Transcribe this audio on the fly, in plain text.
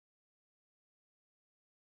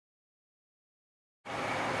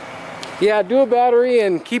Yeah, do a battery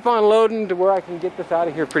and keep on loading to where I can get this out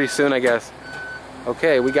of here pretty soon, I guess.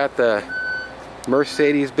 Okay, we got the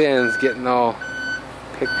Mercedes-Benz getting all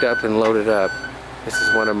picked up and loaded up. This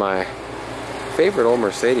is one of my favorite old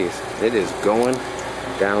Mercedes. It is going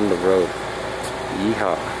down the road.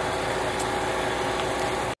 Yeehaw.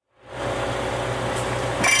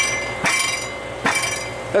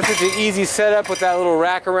 That's such an easy setup with that little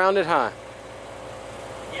rack around it, huh?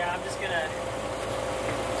 Yeah, I'm just gonna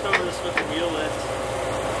tow this with the wheel lift.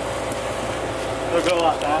 It'll go a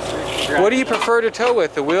lot faster. What do you prefer to tow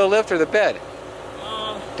with, the wheel lift or the bed?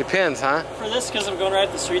 Depends, huh? For this, because I'm going right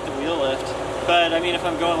up the street, the wheel lift. But I mean, if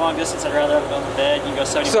I'm going long distance, I'd rather have it on the bed. You can go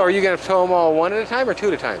 70. So are you gonna tow them all one at a time or two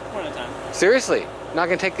at a time? One at a time. Seriously? Not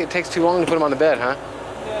gonna take, it takes too long to put them on the bed, huh?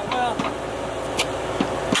 Yeah, well.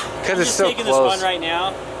 Because it's so close. I'm taking this one right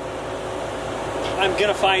now. I'm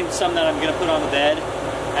gonna find some that I'm gonna put on the bed,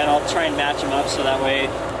 and I'll try and match them up so that way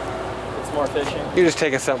it's more efficient. You're just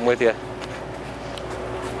taking something with you.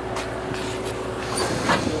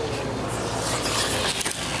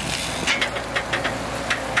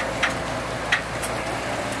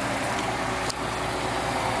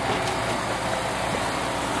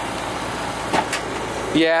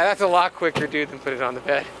 Yeah, that's a lot quicker, dude, than put it on the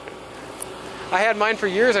bed. I had mine for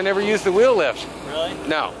years. I never used the wheel lift. Really?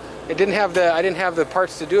 No, it didn't have the. I didn't have the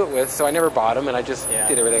parts to do it with, so I never bought them, and I just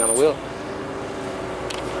did everything on the wheel.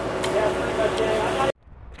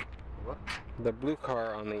 The blue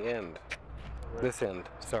car on the end. This end.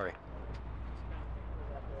 Sorry.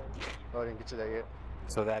 Oh, I didn't get to that yet.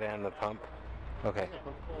 So that and the pump. Okay.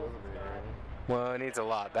 Well, it needs a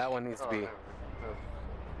lot. That one needs to be.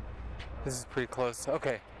 This is pretty close.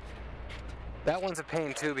 Okay. That one's a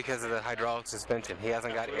pain too because of the hydraulic suspension. He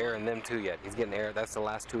hasn't got air in them two yet. He's getting air. That's the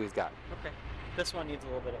last two he's got. Okay. This one needs a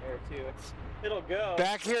little bit of air too. It'll go.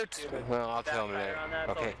 Back here too. Well, I'll tell him that.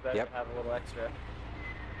 Okay. Yep. Have a little extra.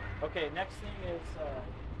 Okay. Next thing is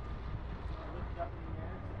lift up in the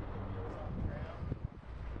air. On the ground.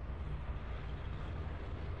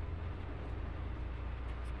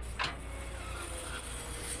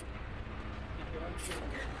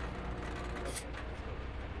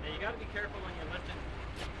 You gotta be careful when you're lifting.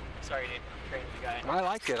 Sorry, Nate, I'm training the guy. I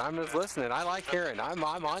like it. I'm just listening. I like hearing. I'm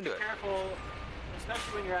onto it. Be careful,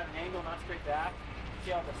 especially when you're at an angle, not straight back.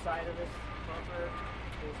 See how the side of this bumper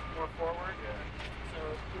is more forward? Yeah. So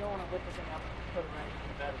you don't want to lift the thing up and put it right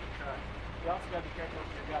in the bed of the truck. You also gotta be careful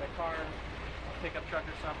if you've got a car, a pickup truck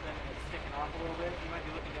or something, and it's sticking off a little bit. You might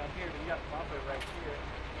be looking down here, but you got the bumper right here.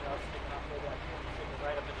 You know, it's sticking off way back here, and sticking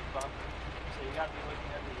right up into the bumper. So you gotta be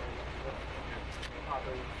looking everywhere.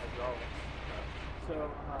 Hydraulics. So, do you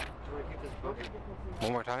want to keep this bumper?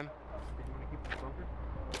 One more time. Do you want to keep this bumper?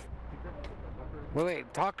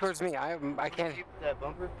 Wait, talk towards me. I can't. Keep that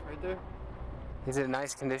bumper right there. Is it in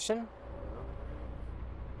nice condition?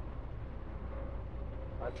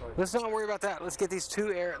 Let's not worry about that. Let's get these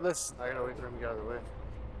two air. Let's. I gotta wait for him to get out of the way.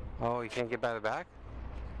 Oh, you can't get by the back?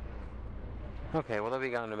 Okay, well they'll be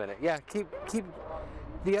gone in a minute. Yeah, keep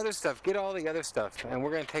the other stuff. Get all the other stuff, and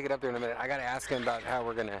we're gonna take it up there in a minute. I gotta ask him about how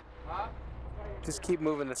we're gonna just keep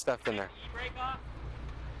moving the stuff in there.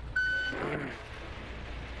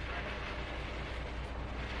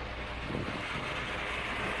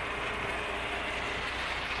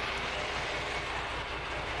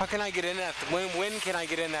 How can I get in that? When can I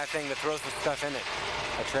get in that thing that throws the stuff in it?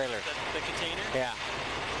 A trailer. The container? Yeah.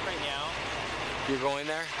 Right now. You're going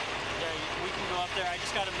there? Yeah, we can go up there. I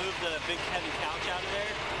just got to move the big heavy couch out of there.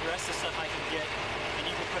 The rest of the stuff I can get, and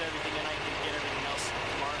you can put everything in. I can get everything else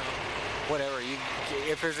tomorrow. Whatever.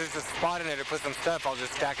 If there's just a spot in it to put some stuff, I'll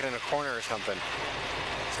just stack it in a corner or something.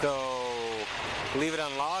 So, leave it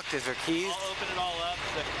unlocked. Is there keys? I'll open it all up.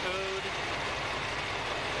 The code.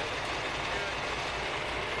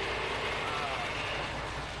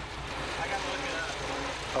 I gotta look it up.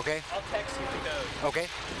 Okay. I'll text you the code. Okay.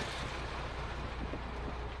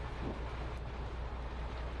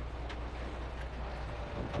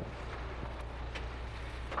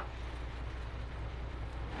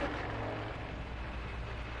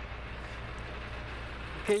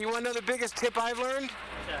 Okay, you want to know the biggest tip I've learned?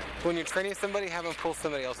 Yeah. When you're training somebody, have them pull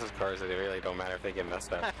somebody else's cars. It really don't matter if they get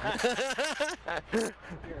messed up. You're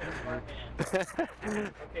a smart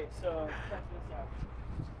man. Okay, so check this out.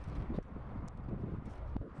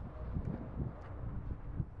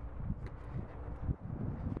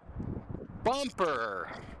 Bumper!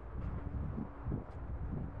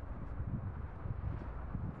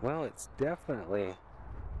 Well, it's definitely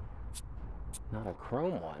not a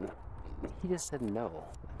chrome one. He just said no.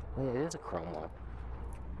 Yeah, it is a chrome one.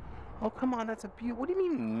 Oh, come on, that's a beaut. What do you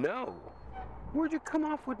mean no? Where'd you come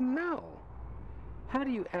off with no? How do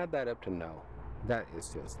you add that up to no? That is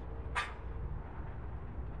just...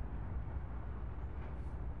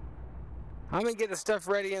 I'm gonna get the stuff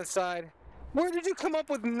ready inside. Where did you come up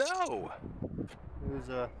with no? It was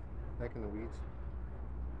back in the weeds.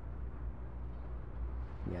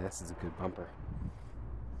 Yeah, this is a good bumper.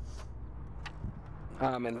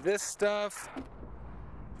 And this stuff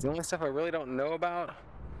is the only stuff I really don't know about.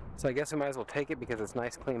 So I guess we might as well take it because it's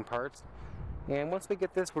nice, clean parts. And once we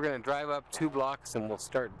get this, we're gonna drive up 2 blocks and we'll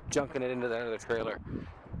start junking it into that other trailer.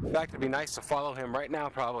 In fact, it'd be nice to follow him right now,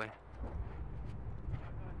 probably.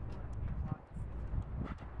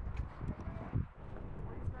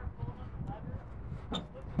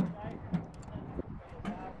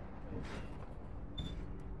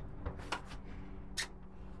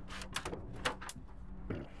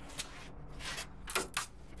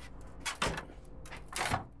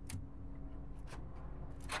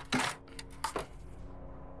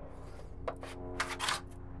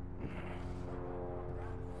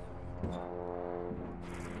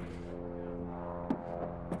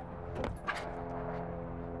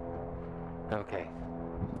 Okay,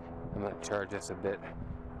 I'm gonna charge us a bit,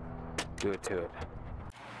 do it to it.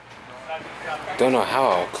 Don't know how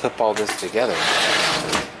I'll clip all this together,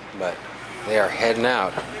 but they are heading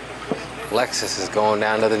out. Lexus is going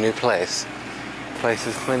down to the new place. Place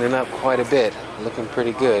is cleaning up quite a bit, looking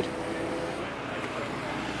pretty good.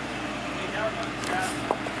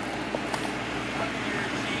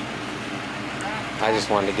 I just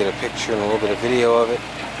wanted to get a picture and a little bit of video of it.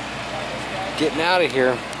 Getting out of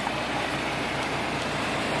here.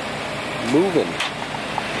 Moving.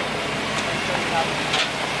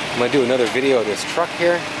 I'm gonna do another video of this truck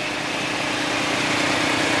here.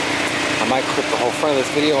 I might clip the whole front of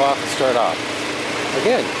this video off and start off.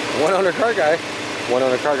 Again, One Owner Car Guy,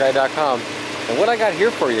 oneownercarguy.com. And what I got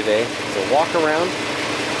here for you today is a walk around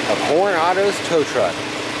of Horn Auto's tow truck.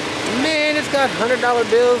 Man, it's got $100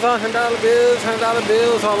 bills on $100 bills, $100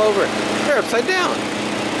 bills all over it. They're upside down.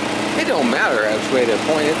 It don't matter which way to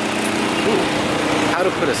point it. Ooh. How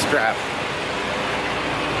to put a strap.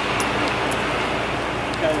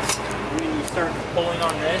 Because when you start pulling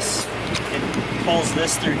on this, it pulls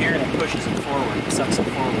this through here and it pushes it forward, it sucks it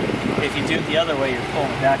forward. If you do it the other way, you're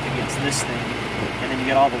pulling it back against this thing, and then you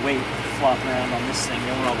get all the weight flopping around on this thing, you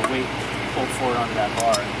don't want all the weight pulled forward onto that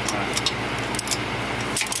bar.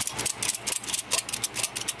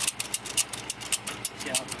 See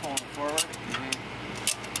how it's pulling it forward?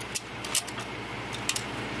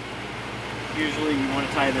 Usually you want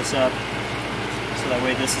to tie this up so that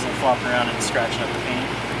way this isn't flopping around and scratching up the paint.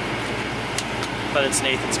 But it's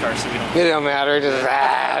Nathan's car, so we don't... It don't matter, just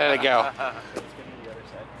let it go. Let's get into the other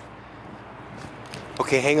side.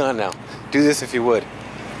 Okay, hang on now. Do this if you would.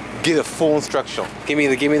 Give a full instructional. Give me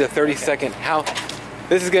the 30-second how.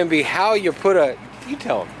 This is gonna be how you put a... You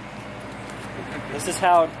tell them. This is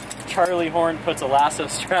how Charlie Horn puts a lasso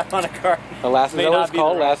strap on a car. A lasso, is that what it's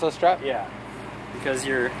called? Lasso strap? Yeah. Because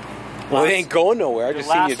you're... Well, it ain't going nowhere. I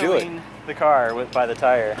just seen you do it. The car by the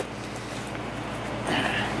tire.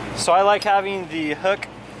 So I like having the hook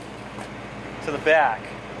to the back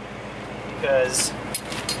because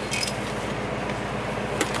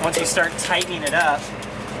once you start tightening it up,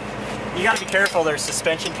 you got to be careful. There's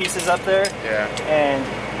suspension pieces up there. Yeah. And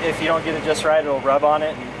if you don't get it just right, it'll rub on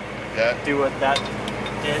it and do what that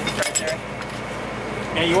did right there.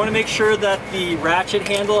 And you want to make sure that the ratchet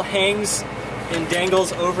handle hangs and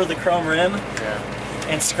dangles over the chrome rim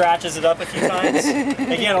and scratches it up a few times.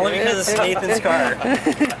 Again, only because it's Nathan's car.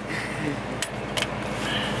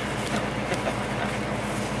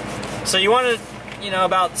 So you want to,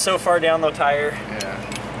 about so far down the tire. Yeah.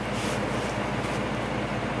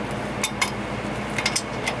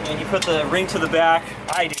 And you put the ring to the back.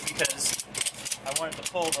 I do because I wanted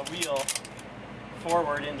to pull the wheel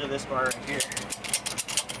forward into this bar right here.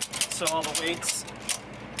 So all the weights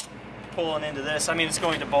pulling into this. I mean, it's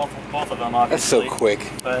going to both of them, obviously. That's so quick.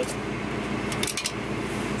 But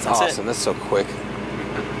it's awesome. That's so quick.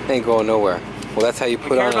 Ain't going nowhere. Well, that's how you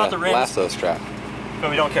put on a lasso strap. But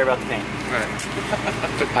we don't care about the paint.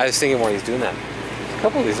 Right. I was thinking while he's doing that, a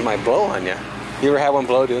couple of these might blow on you. You ever had one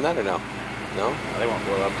blow doing that or no? No? No, they won't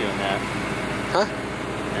blow up doing that. Huh?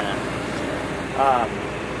 Nah.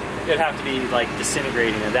 It'd have to be like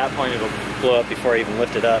disintegrating. At that point, it'll blow up before I even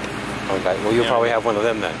lift it up. Okay. Well, you'll probably have one of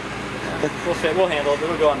them then. We'll handle it.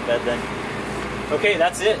 It'll go on bed then. Okay,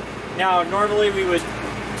 that's it. Now, normally we would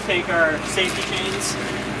take our safety chains,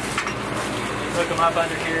 hook them up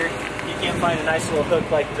under here. You can't find a nice little hook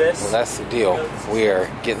like this. Well, that's the deal. We are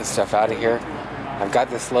getting stuff out of here. I've got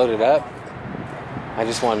this loaded up. I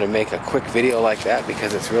just wanted to make a quick video like that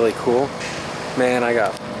because it's really cool. Man, I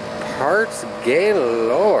got Parts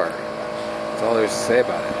galore. That's all there's to say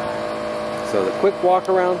about it. So the quick walk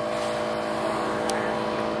around.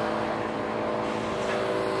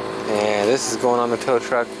 And this is going on the tow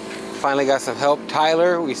truck. Finally got some help.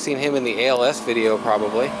 Tyler, we've seen him in the ALS video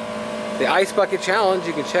probably. The Ice Bucket Challenge,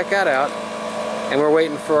 you can check that out. And we're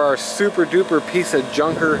waiting for our super duper piece of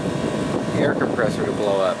junker air compressor to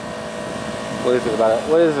blow up. What is it,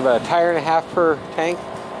 about a tire and a half per tank?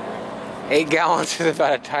 8 gallons is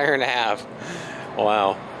about a tire and a half.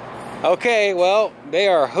 Wow. Okay, well, they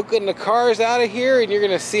are hooking the cars out of here and you're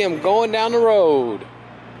gonna see them going down the road.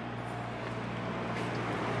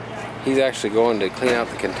 He's actually going to clean out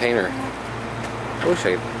the container. I wish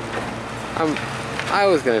I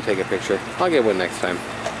was gonna take a picture. I'll get one next time.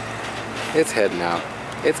 It's heading out.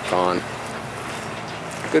 It's gone.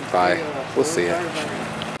 Goodbye. We'll see you.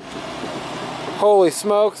 Holy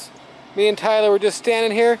smokes. Me and Tyler were just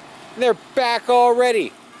standing here and they're back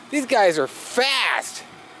already. These guys are fast.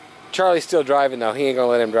 Charlie's still driving though. He ain't gonna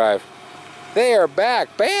let him drive. They are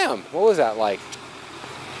back. Bam! What was that like?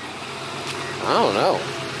 I don't know.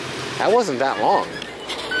 That wasn't that long.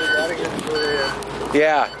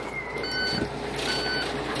 Yeah.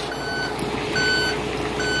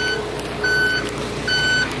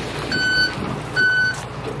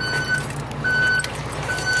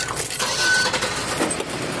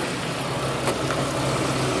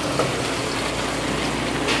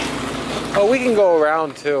 Oh, we can go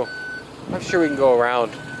around too. I'm sure we can go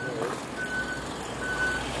around.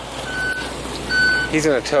 He's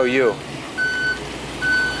gonna tow you.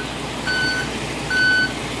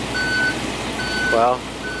 Well,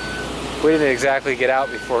 we didn't exactly get out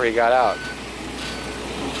before he got out.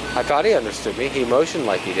 I thought he understood me. He motioned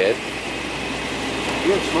like he did.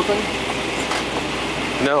 You have smoke on you?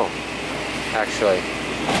 No, actually.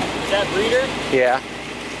 Is that Breeder? Yeah.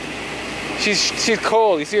 She's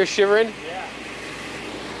cold. You see her shivering? Yeah.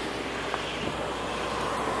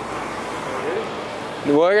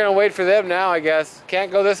 We're gonna wait for them now, I guess.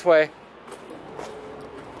 Can't go this way.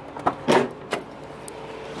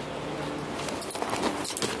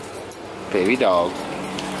 Baby dog.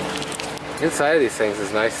 Inside of these things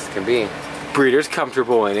is nice as can be. Breeder's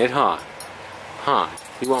comfortable in it, huh? Huh.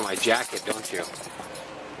 You want my jacket, don't you?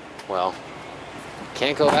 Well,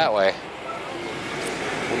 can't go that way.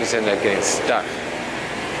 We just end up getting stuck.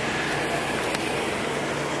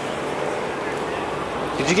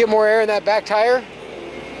 Did you get more air in that back tire?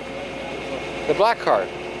 The black car.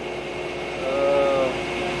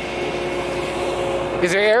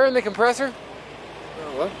 Is there air in the compressor?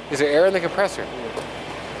 What? Is there air in the compressor?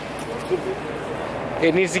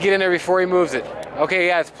 It needs to get in there before he moves it. Okay,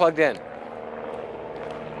 yeah, it's plugged in.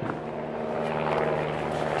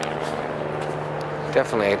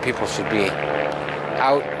 Definitely, people should be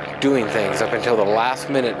out doing things up until the last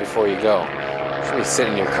minute before you go. You should be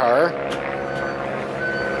sitting in your car.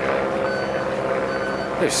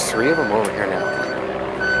 There's 3 of them over here now.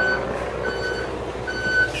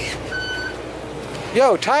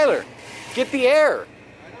 Yo, Tyler, get the air.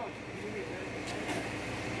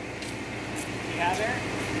 You have air?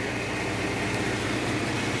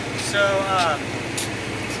 So, go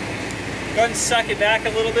ahead and suck it back a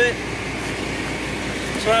little bit.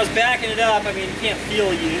 So when I was backing it up, I mean, you can't feel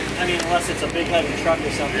unless it's a big heavy truck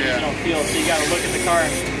or something, Yeah. you don't feel it, so you gotta look at the car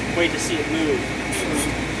and wait to see it move.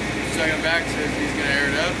 Second back says he's gonna air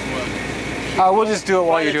it up. What? We'll just do it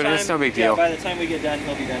while By you're the doing it. It's no big deal. Yeah, by the time we get done,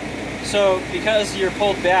 he'll be done. So, because you're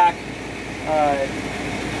pulled back, I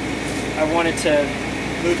wanted to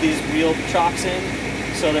move these wheel chocks in,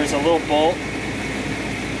 so there's a little bolt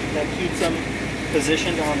that keeps them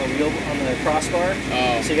positioned on the wheel, on the crossbar.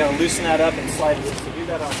 Oh. So you gotta loosen that up and slide it in. So do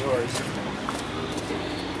that on yours.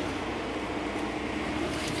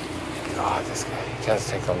 God, this guy does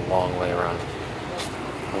take a long way around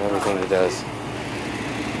on everything he does.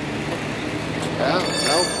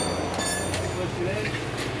 Nope.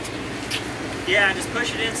 Yeah, just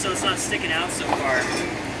push it in so it's not sticking out so far.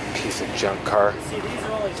 Piece of junk car. See, these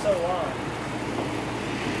are only so long.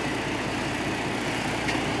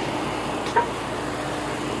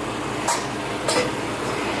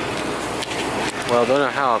 Well, don't know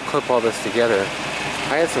how I'll clip all this together.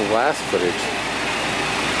 I had some glass footage,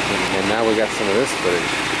 and now we got some of this footage.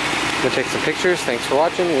 I'm gonna take some pictures. Thanks for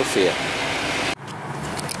watching. We'll see you.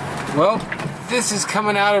 Well, this is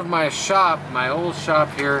coming out of my shop, my old shop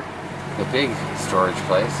here, the big storage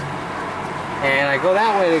place. And I go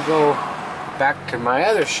that way to go back to my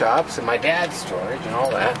other shops and my dad's storage and all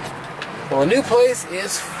that. Well, the new place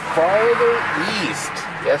is farther east.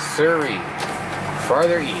 Yes, sirree.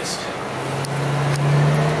 Farther east.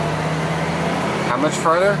 How much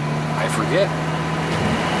farther? I forget.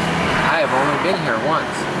 I've only been here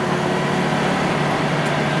once.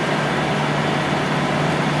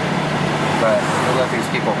 But we'll let these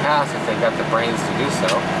people pass if they got the brains to do so.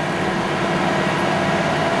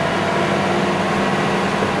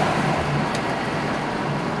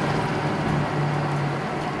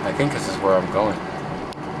 I think this is where I'm going.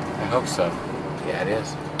 I hope so. Yeah, it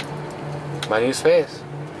is. My new space.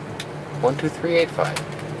 12385.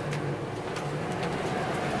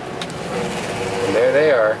 And there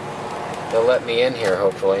they are. They'll let me in here,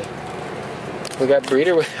 hopefully. We got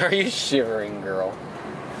breeder with. Are you shivering, girl?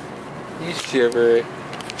 You shiver.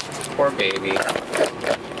 Poor baby.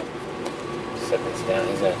 Set this down.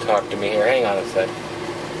 He's gonna talk to me here. Hang on a sec.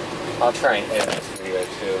 I'll try and edit this video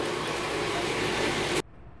too.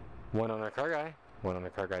 One owner car guy.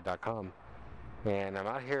 OneOwnerCarGuy.com. And I'm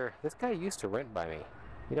out here. This guy used to rent by me.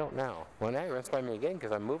 You don't know. Well, now he rents by me again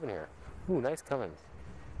because I'm moving here. Ooh, nice Cummins.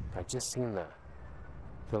 I just seen the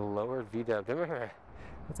lower VW. Remember,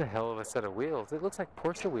 that's a hell of a set of wheels. It looks like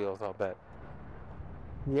Porsche wheels, I'll bet.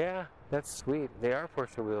 Yeah, that's sweet. They are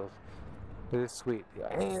Porsche wheels. It is sweet.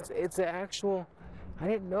 And it's an actual. I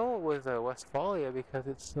didn't know it was a Westfalia because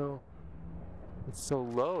it's so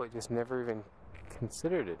low. It just never even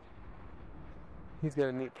considered it. He's got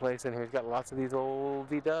a neat place in here. He's got lots of these old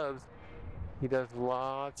V-dubs. He does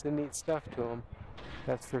lots of neat stuff to them.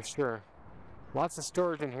 That's for sure. Lots of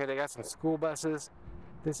storage in here. They got some school buses.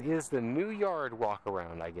 This is the new yard walk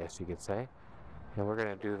around, I guess you could say. And we're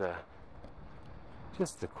gonna do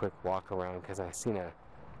just a quick walk around because I seen a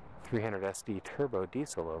 300 SD turbo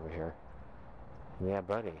diesel over here. Yeah,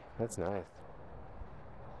 buddy, that's nice.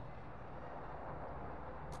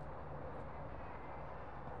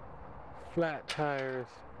 Flat tires.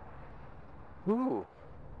 Ooh,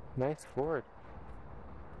 nice Ford.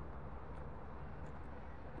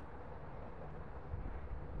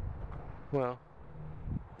 Well,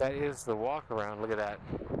 that is the walk around. Look at that.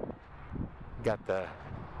 Got the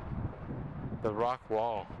rock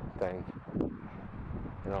wall thing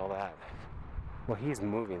and all that. Well, he's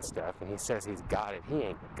moving stuff and he says he's got it. He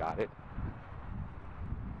ain't got it.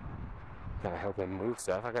 Gotta help him move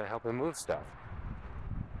stuff. I gotta help him move stuff.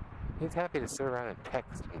 He's happy to sit around and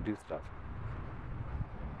text and do stuff.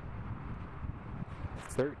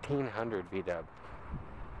 1300 VW.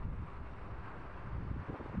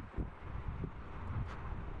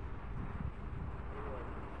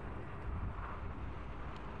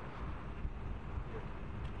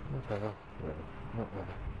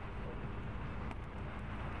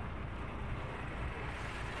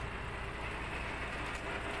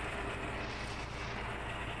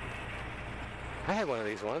 I had one of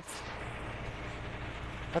these once.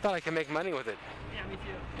 I thought I could make money with it. Yeah, me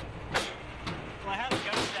too. Well, I had a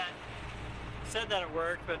coach that said that it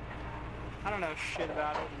worked, but I don't know shit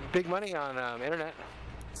about it. Big money on internet.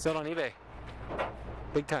 Sell it on eBay.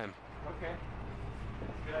 Big time. Okay.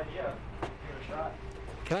 Good idea. Give it a shot.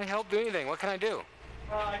 Can I help do anything? What can I do?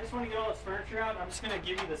 I just want to get all this furniture out. I'm just going to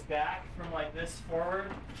give you this back from like this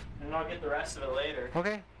forward, and then I'll get the rest of it later.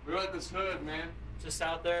 Okay. We want this hood, man. Just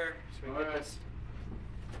out there. So we get this.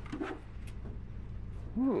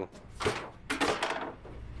 Ooh.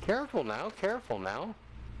 Careful now, careful now.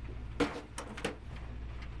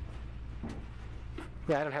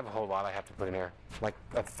 Yeah, I don't have a whole lot I have to put in here. Like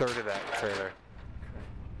a third of that trailer.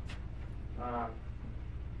 Yeah,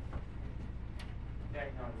 no,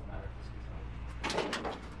 it doesn't matter.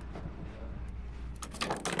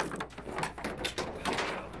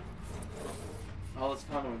 All this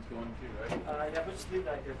common one's going too, right? Yeah, but just leave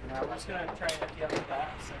that here for now. We're just going to try and empty out the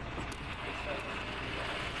backs.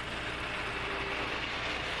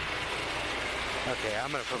 Okay,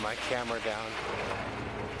 I'm going to put my camera down.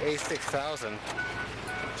 A6000.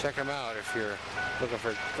 Check them out if you're looking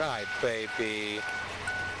for... Hi, baby.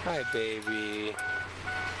 Hi, baby.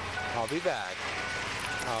 I'll be back.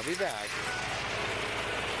 I'll be back.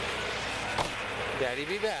 Daddy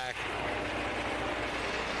be back.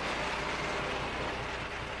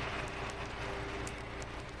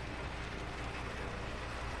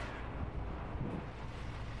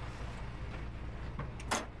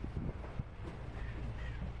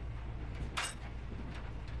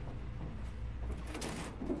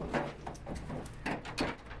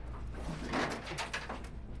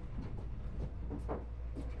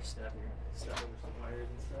 Stuff over some wires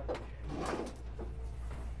and stuff.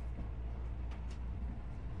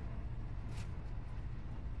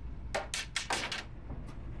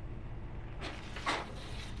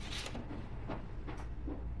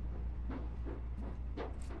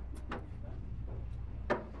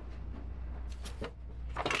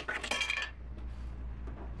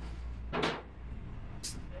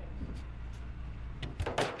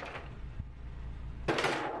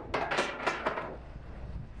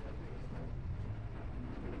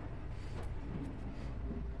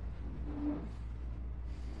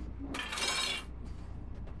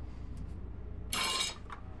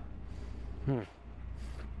 I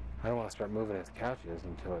don't want to start moving his couches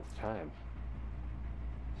until it's time.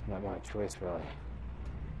 It's not my choice, really.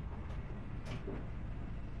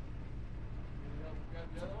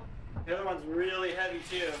 The other one's really heavy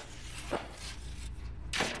too.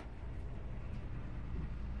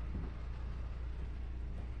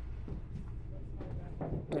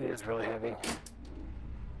 It is really heavy.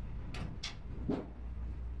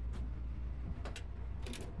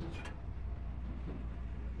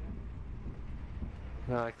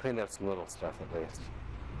 No, I cleaned up some little stuff at least.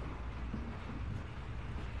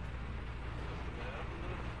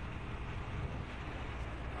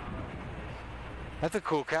 That's a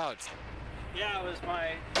cool couch. Yeah, it was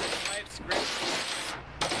my wife's great.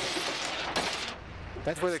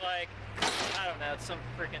 That's where It's like, I don't know, it's some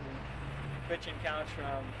freaking bitchin' couch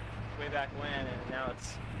from way back when, and now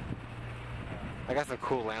it's... I got some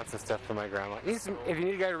cool lamps and stuff for my grandma. If you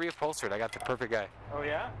need a guy to reupholster it, I got the perfect guy. Oh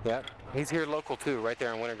yeah? Yep. He's here local too, right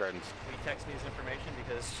there in Winter Gardens. Will you text me his information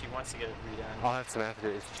because she wants to get it redone? I'll have Samantha do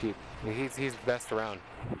it. It's cheap. He's the best around.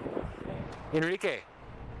 Enrique.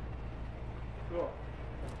 Cool.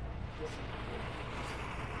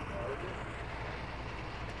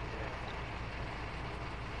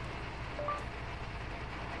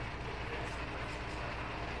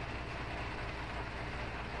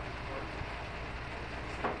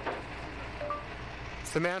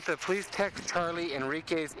 Samantha, please text Charlie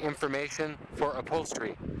Enrique's information for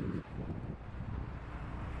upholstery.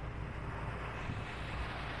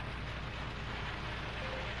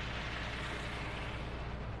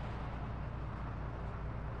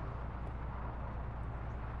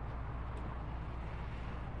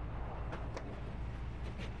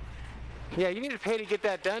 Yeah, you need to pay to get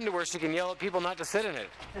that done to where she can yell at people not to sit in it.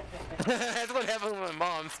 That's what happened with my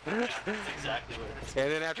mom's. Yeah, that's exactly what it is.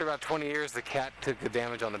 And then after about 20 years, the cat took the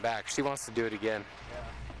damage on the back. She wants to do it again. Yeah.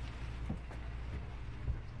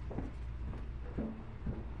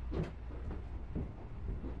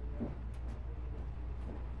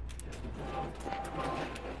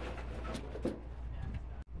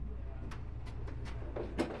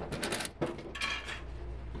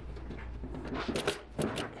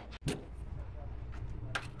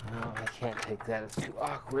 No, I can't take that. It's too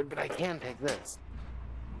awkward, but I can take this.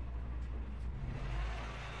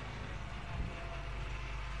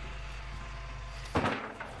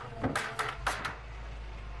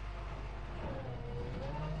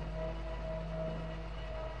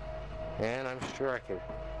 And I'm sure I could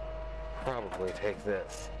probably take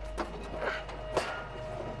this.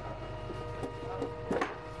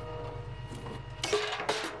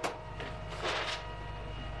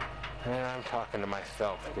 And I'm talking to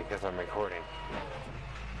myself because I'm recording.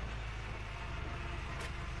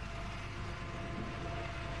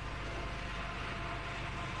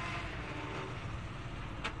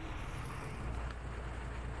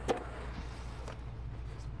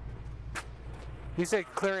 You said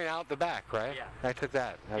clearing out the back, right? Yeah. I took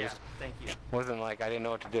that. Yeah, thank you. Wasn't like I didn't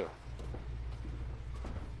know what to do.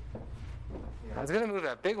 Yeah. I was gonna move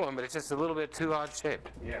that big one, but it's just a little bit too odd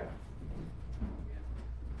shaped. Yeah.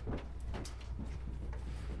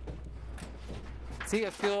 See, I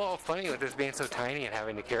feel all funny with this being so tiny and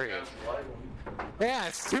having to carry it. Yeah,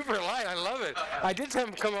 it's super light. I love it. I did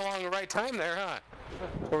come along the right time there, huh?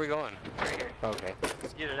 Where are we going? Right here. Okay.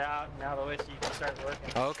 Just get it out and out of the way so you can start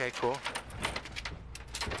working. Okay, cool.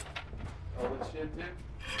 Oh, this shit too?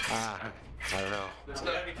 I don't know. You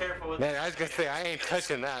gotta be careful with Man, I was gonna say, I ain't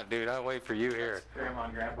touching that, dude. I'll wait for you here. Grandma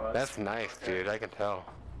and Grandpa. That's nice, dude. I can tell.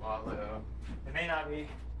 Wow, It may not be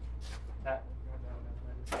that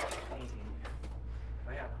painting.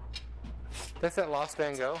 Oh yeah. That's that Lost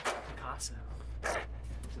Van Gogh? Picasso.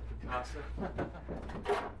 Picasso.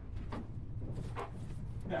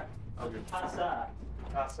 Yeah. Picasso.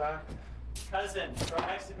 Picasso. Cousin from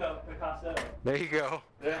Mexico, Picasso. There you go.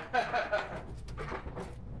 Yeah.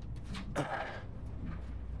 I'm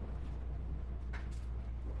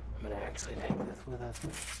gonna actually take this with us.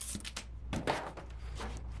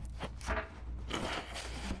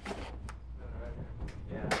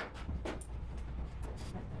 Yeah.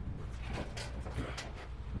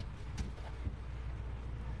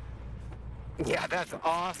 Yeah, that's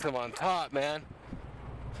awesome on top, man.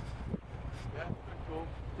 Yeah, cool.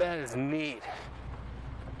 That is neat.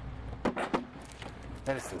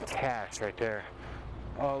 That is some cash right there.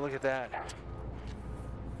 Oh, look at that.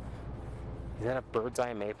 Is that a bird's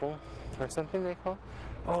eye maple or something they call it?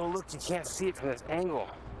 Oh, look, you can't see it from this angle.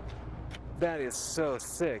 That is so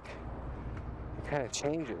sick. It kind of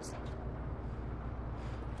changes.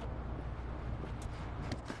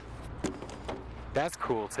 That's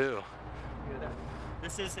cool too. Look at that.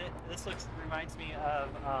 This is it. This reminds me of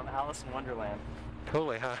Alice in Wonderland.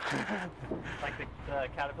 Totally, huh? Like the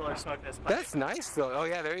caterpillar smoke this pipe. That's nice though. Oh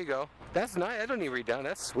yeah, there you go. That's nice. That don't need redone.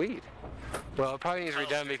 That's sweet. Well, it probably needs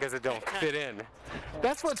redone because it don't fit in.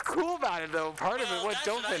 That's what's cool about it though. Part of it what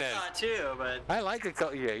don't fit in. That's what I thought too, but I like it.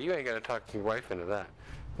 Yeah, you ain't gonna talk your wife into that.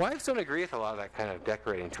 Wives don't agree with a lot of that kind of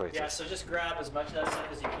decorating choices. yeah. So just grab as much of that stuff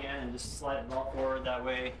as you can and just slide it all forward. That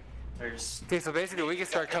way, there's. Okay, so basically we can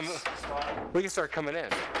start coming. We can start coming in.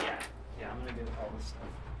 Yeah. Yeah, I'm gonna do all this stuff.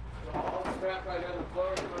 All the crap right on the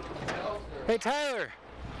floor is on the shelves, or? Hey Tyler.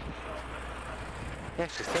 Yeah,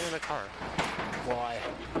 she's still in the car. Why?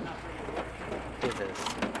 It is.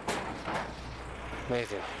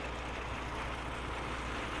 Amazing.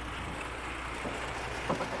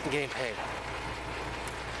 I'm getting paid.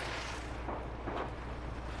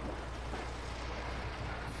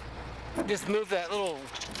 Just move that little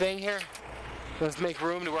thing here. Let's make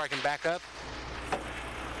room to where I can back up.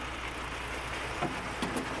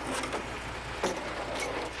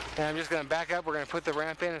 And I'm just going to back up. We're going to put the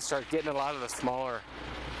ramp in and start getting a lot of the smaller,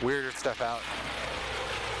 weirder stuff out.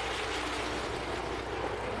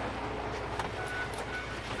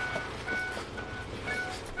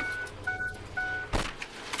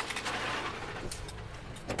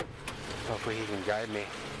 Hopefully he can guide me.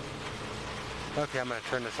 Okay, I'm going to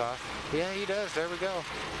turn this off. Yeah, he does. There we go.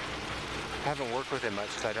 I haven't worked with him much,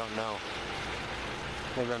 so I don't know.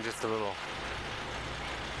 Maybe I'm just a little...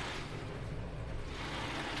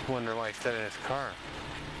 wonder why he sat in his car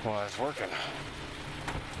while I was working.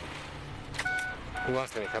 He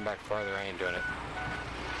wants me to come back farther. I ain't doing it.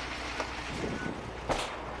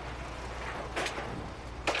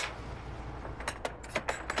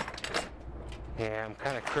 Yeah, I'm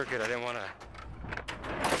kind of crooked. I didn't want to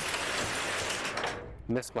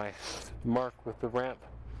miss my mark with the ramp.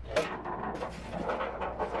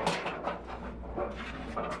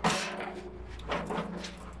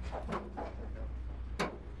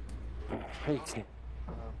 You can't.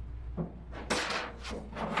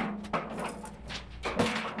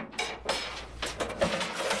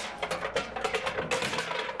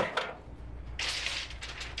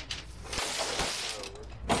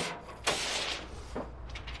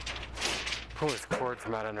 Pull his cord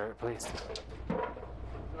from out under it, please.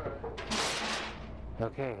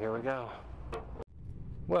 Okay, here we go.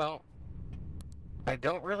 Well, I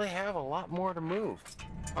don't really have a lot more to move.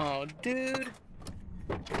 Oh, dude.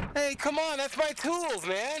 Hey, come on, that's my tools,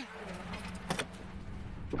 man.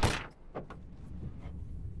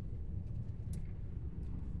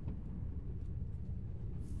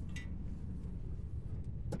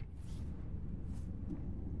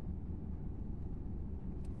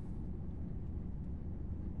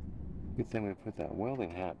 Good thing we put that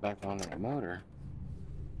welding hat back on that motor.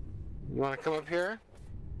 You want to come up here?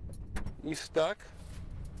 You stuck?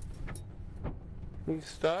 You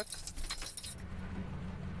stuck?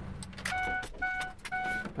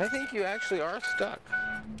 I think you actually are stuck.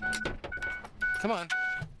 Come on.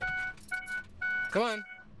 Come on.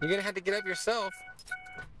 You're gonna have to get up yourself.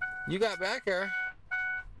 You got back here.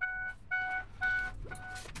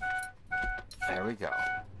 There we go.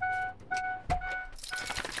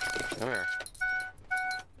 Come here.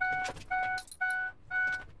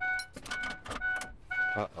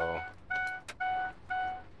 Uh-oh.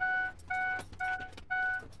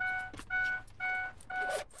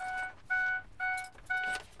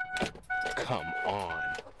 Come on.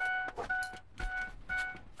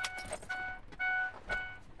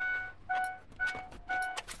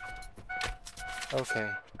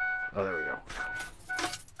 Okay. Oh, there we go.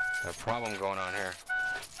 Got a problem going on here.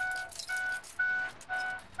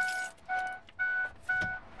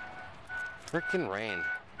 Frickin' rain.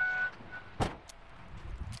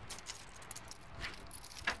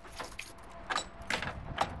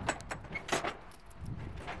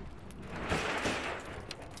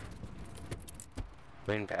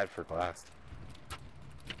 Rain bad for glass.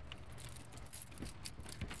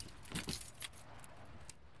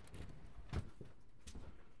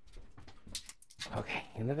 Okay,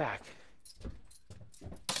 in the back.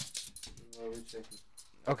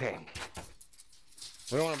 Okay.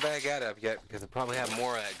 We don't want to bag that up yet because we'll probably have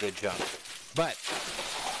more of that good junk. But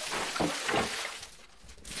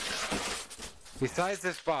besides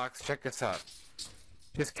this box, check this out.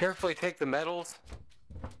 Just carefully take the metals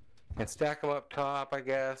and stack them up top, I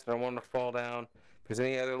guess. I don't want them to fall down. If there's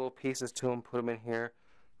any other little pieces to them, put them in here.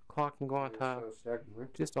 The clock can go on top.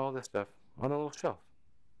 Just all this stuff on the little shelf.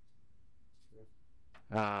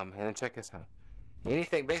 And then check this out.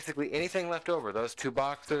 Anything, basically anything left over. Those two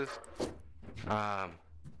boxes.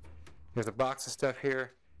 There's a box of stuff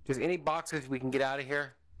here. Just any boxes we can get out of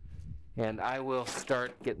here. and I will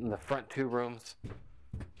start getting the front 2 rooms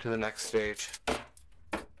to the next stage.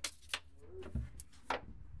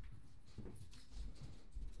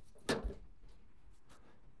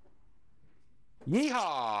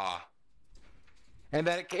 Yeehaw! And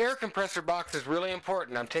that air compressor box is really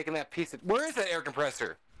important. I'm taking that piece of... Where is that air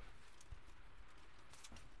compressor?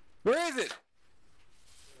 Where is it?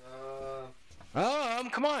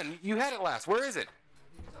 Come on. You had it last. Where is it?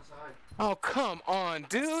 It's outside. Oh, come on,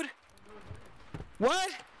 dude. What?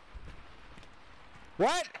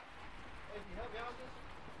 What? Hey, can you help me out with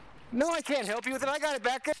this? No, I can't help you with it. I got it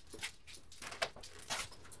back up.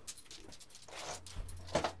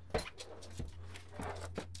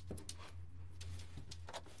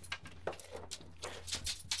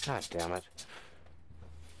 God damn it.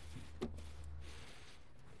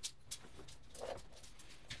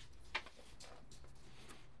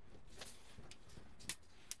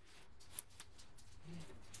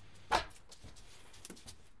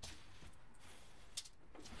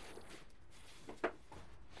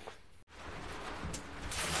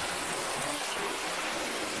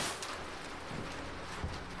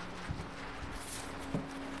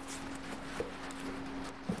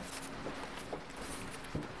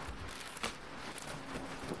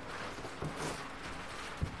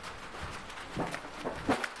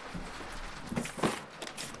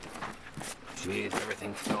 Jeez,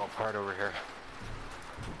 everything fell apart over here.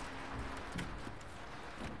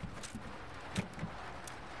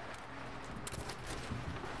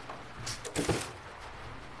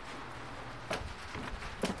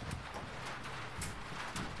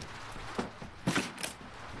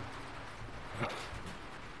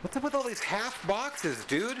 What's up with all these half boxes,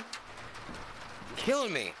 dude?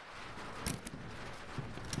 Killing me.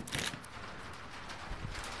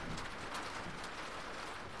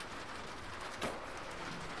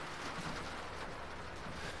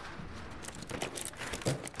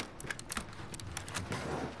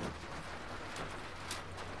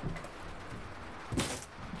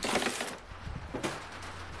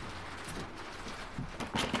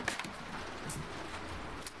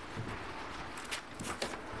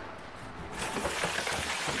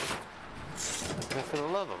 And for the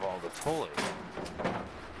love of all that's holy.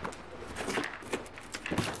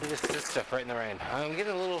 Just this stuff right in the rain. I'm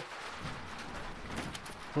getting a little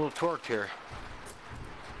torqued here.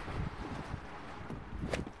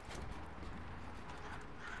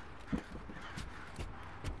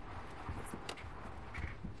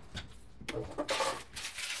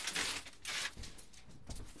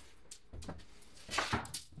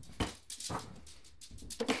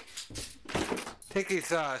 Take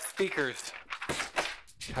these speakers,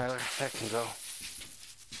 Tyler. That can go.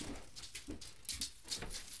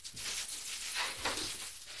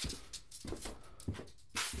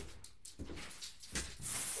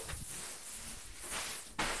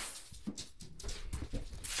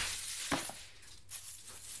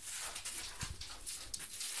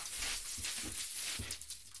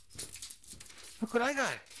 Look what I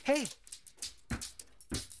got. Hey!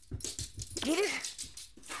 Get it!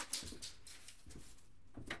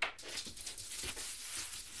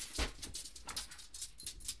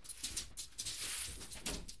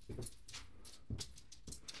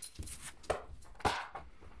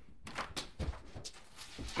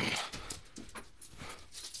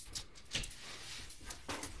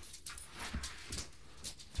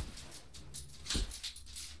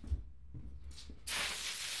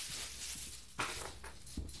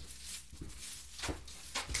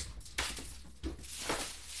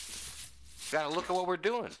 Gotta look at what we're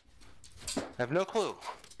doing. I have no clue.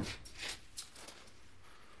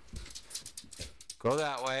 Go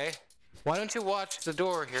that way. Why don't you watch the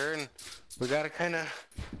door here, and we gotta kind of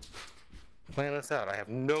plan this out. I have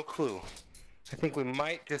no clue. I think we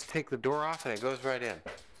might just take the door off and it goes right in.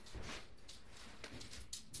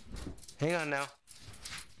 Hang on now.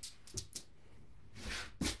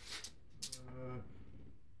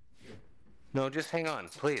 No, just hang on,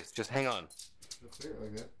 please. Just hang on. It'll clear it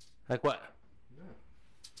like that. Like what?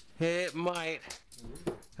 Yeah. It might.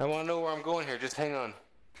 I want to know where I'm going here. Just hang on.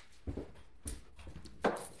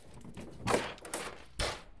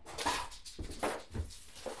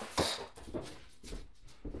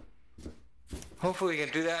 Hopefully we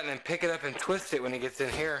can do that and then pick it up and twist it when it gets in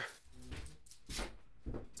here.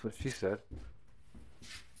 That's what she said.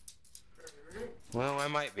 Well, I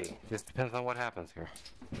might be. Just depends on what happens here.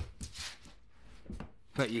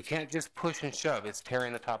 But you can't just push and shove. It's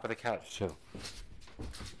tearing the top of the couch too.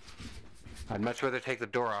 I'd much rather take the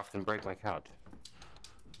door off than break my couch.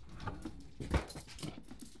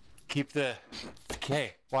 Keep the...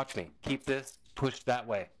 Okay, watch me. Keep this pushed that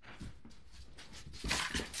way.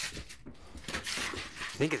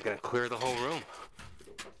 think it's gonna clear the whole room.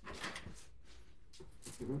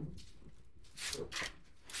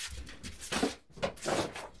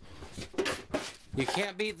 You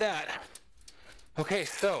can't beat that. Okay,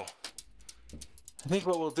 so I think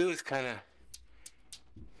what we'll do is kind of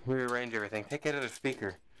rearrange everything. Take it out of the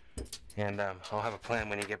speaker, and I'll have a plan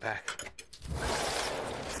when you get back.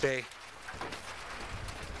 Stay.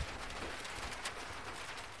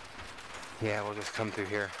 Yeah, we'll just come through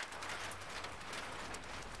here.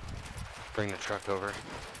 Bring the truck over.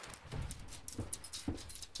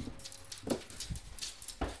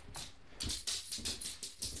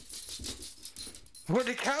 Where'd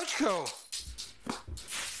the couch go?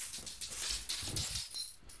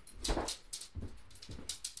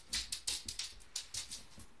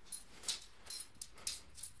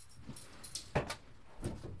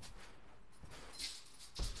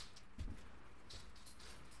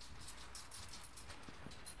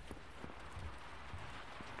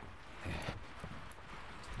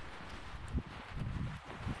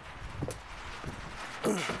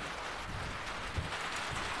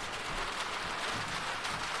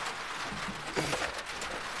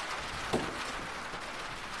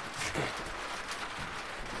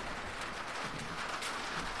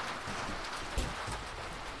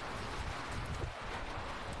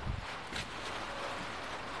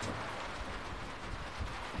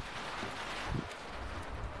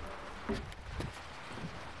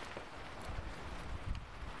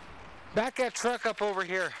 Back that truck up over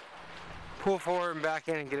here. Pull forward and back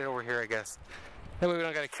in and get it over here, I guess. That way we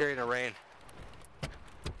don't gotta carry it in the rain.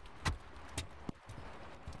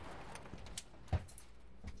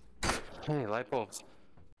 Hey, light bulbs.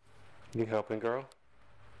 You helping, girl?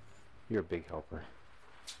 You're a big helper.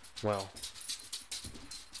 Well,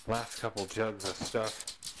 last couple jugs of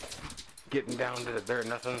stuff. Getting down to the bare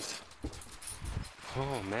nothings.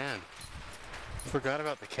 Oh man, forgot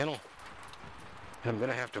about the kennel. I'm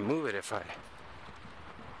gonna have to move it if I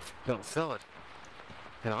don't sell it.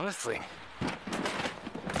 And honestly,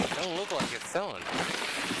 it don't look like it's selling.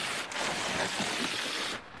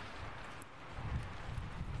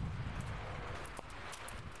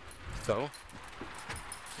 So,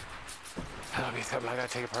 that'll be something I gotta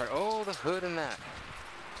take apart. Oh, the hood and that.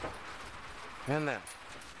 And that.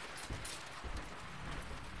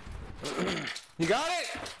 You got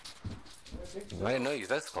it? I didn't know you was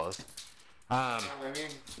this close. I mean,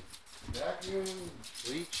 vacuum,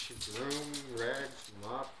 bleach, broom, rags,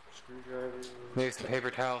 mop, screwdriver. Maybe some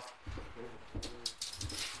paper towels.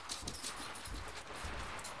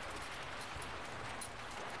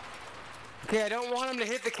 Okay, I don't want them to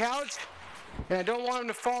hit the couch, and I don't want them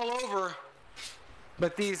to fall over.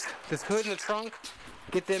 But this hood and the trunk,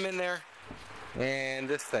 get them in there, and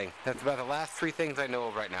this thing. That's about the last three things I know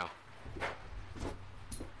of right now.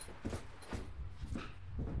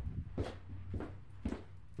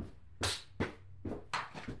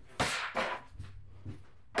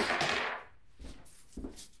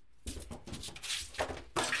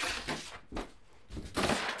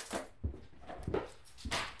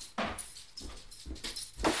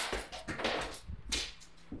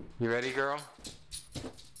 You ready, girl?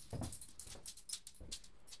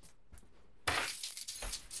 I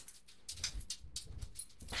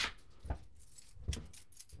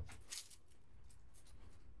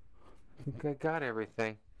think I got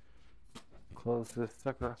everything. Close this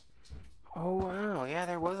sucker. Oh wow, yeah,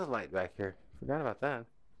 there was a light back here. Forgot about that.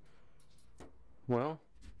 Well,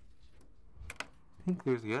 I think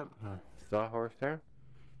there's, yep, a sawhorse there.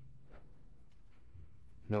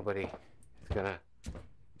 Nobody is gonna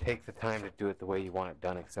take the time to do it the way you want it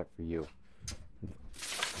done except for you.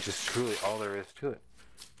 It's just truly all there is to it.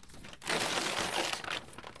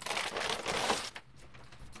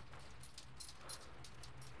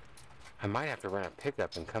 I might have to rent a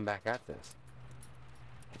pickup and come back at this.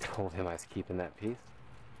 I told him I was keeping that piece.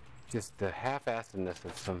 Just the half-assedness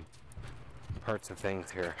of some parts of things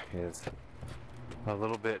here is a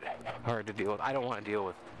little bit hard to deal with. I don't want to deal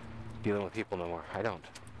with dealing with people no more. I don't.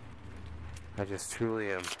 I just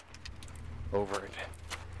truly am over it.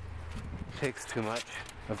 It takes too much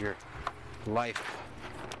of your life,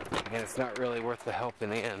 and it's not really worth the help in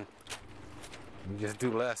the end. You just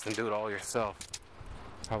do less and do it all yourself.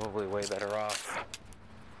 Probably way better off,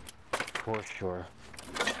 for sure.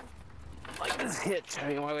 Like this hitch. I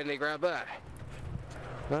mean, why wouldn't they grab that?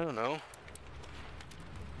 I don't know.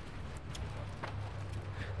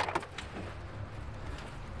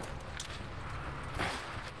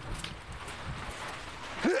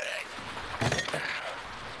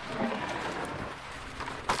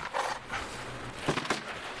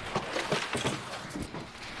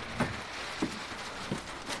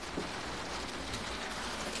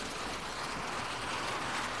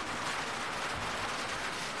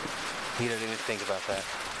 He doesn't even think about that.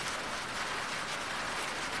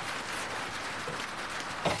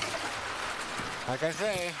 Like I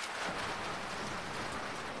say,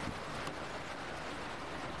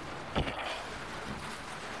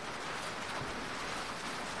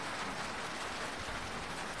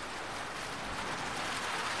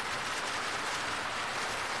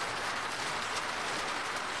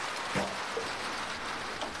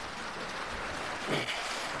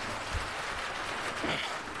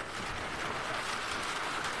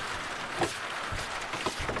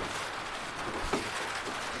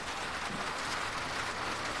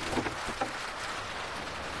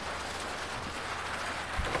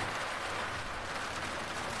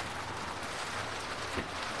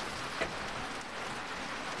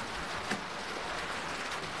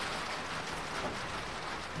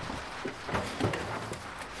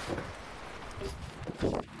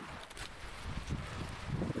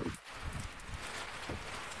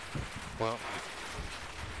 well,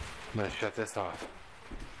 I'm going to shut this off.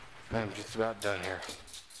 I'm just about done here.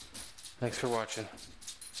 Thanks for watching.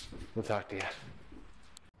 We'll talk to you.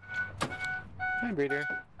 Hi, breeder.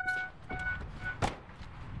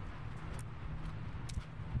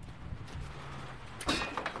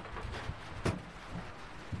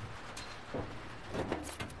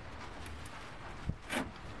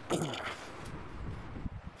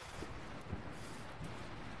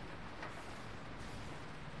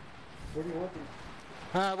 Where do you want these?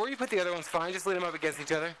 Where you put the other one's fine. Just lean them up against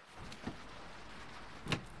each other.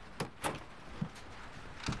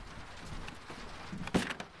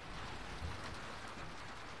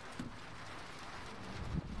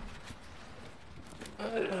 I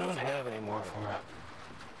don't have any more for her.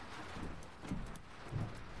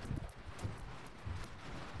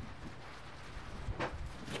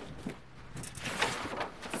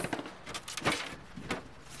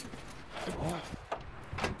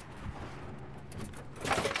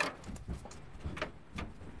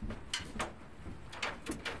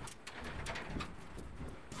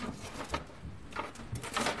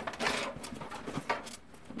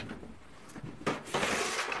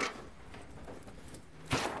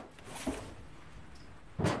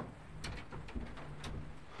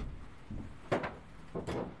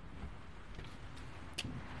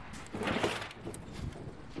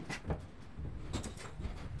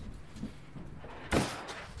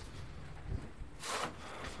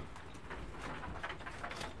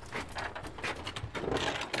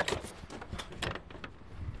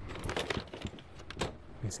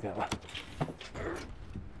 He's got one.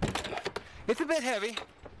 It's a bit heavy.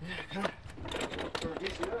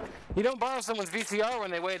 You don't borrow someone's VCR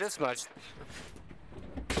when they weigh this much.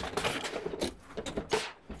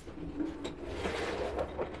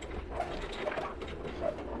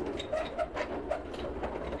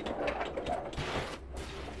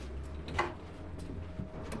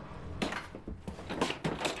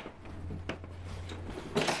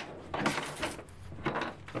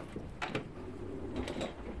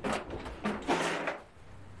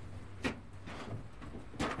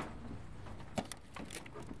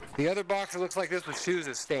 The other box that looks like this with shoes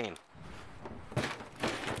is stained.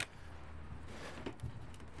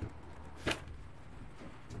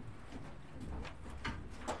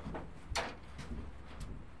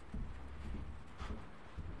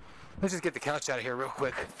 Let's just get the couch out of here real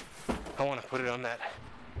quick. I want to put it on that.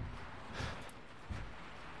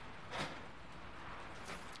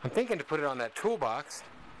 I'm thinking to put it on that toolbox.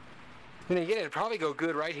 Then again, it'd probably go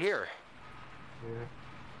good right here. Yeah.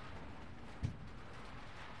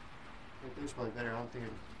 I think this probably better. I'm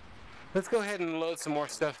thinking. Let's go ahead and load some more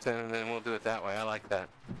stuff in, and then we'll do it that way. I like that.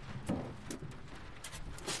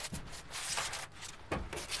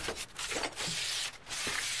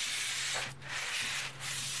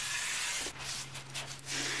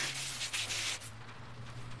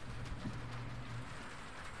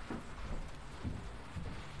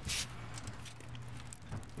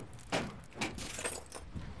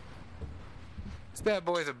 This bad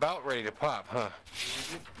boy's about ready to pop, huh?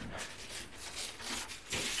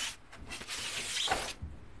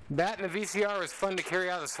 That and the VCR is fun to carry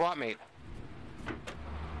out of the swap meet.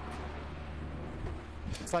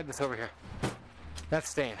 Slide this over here. That's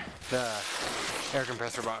stain, the air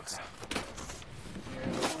compressor box.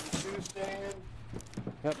 Yeah, the shoe stand.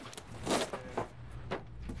 Yep.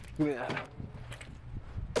 Give me that.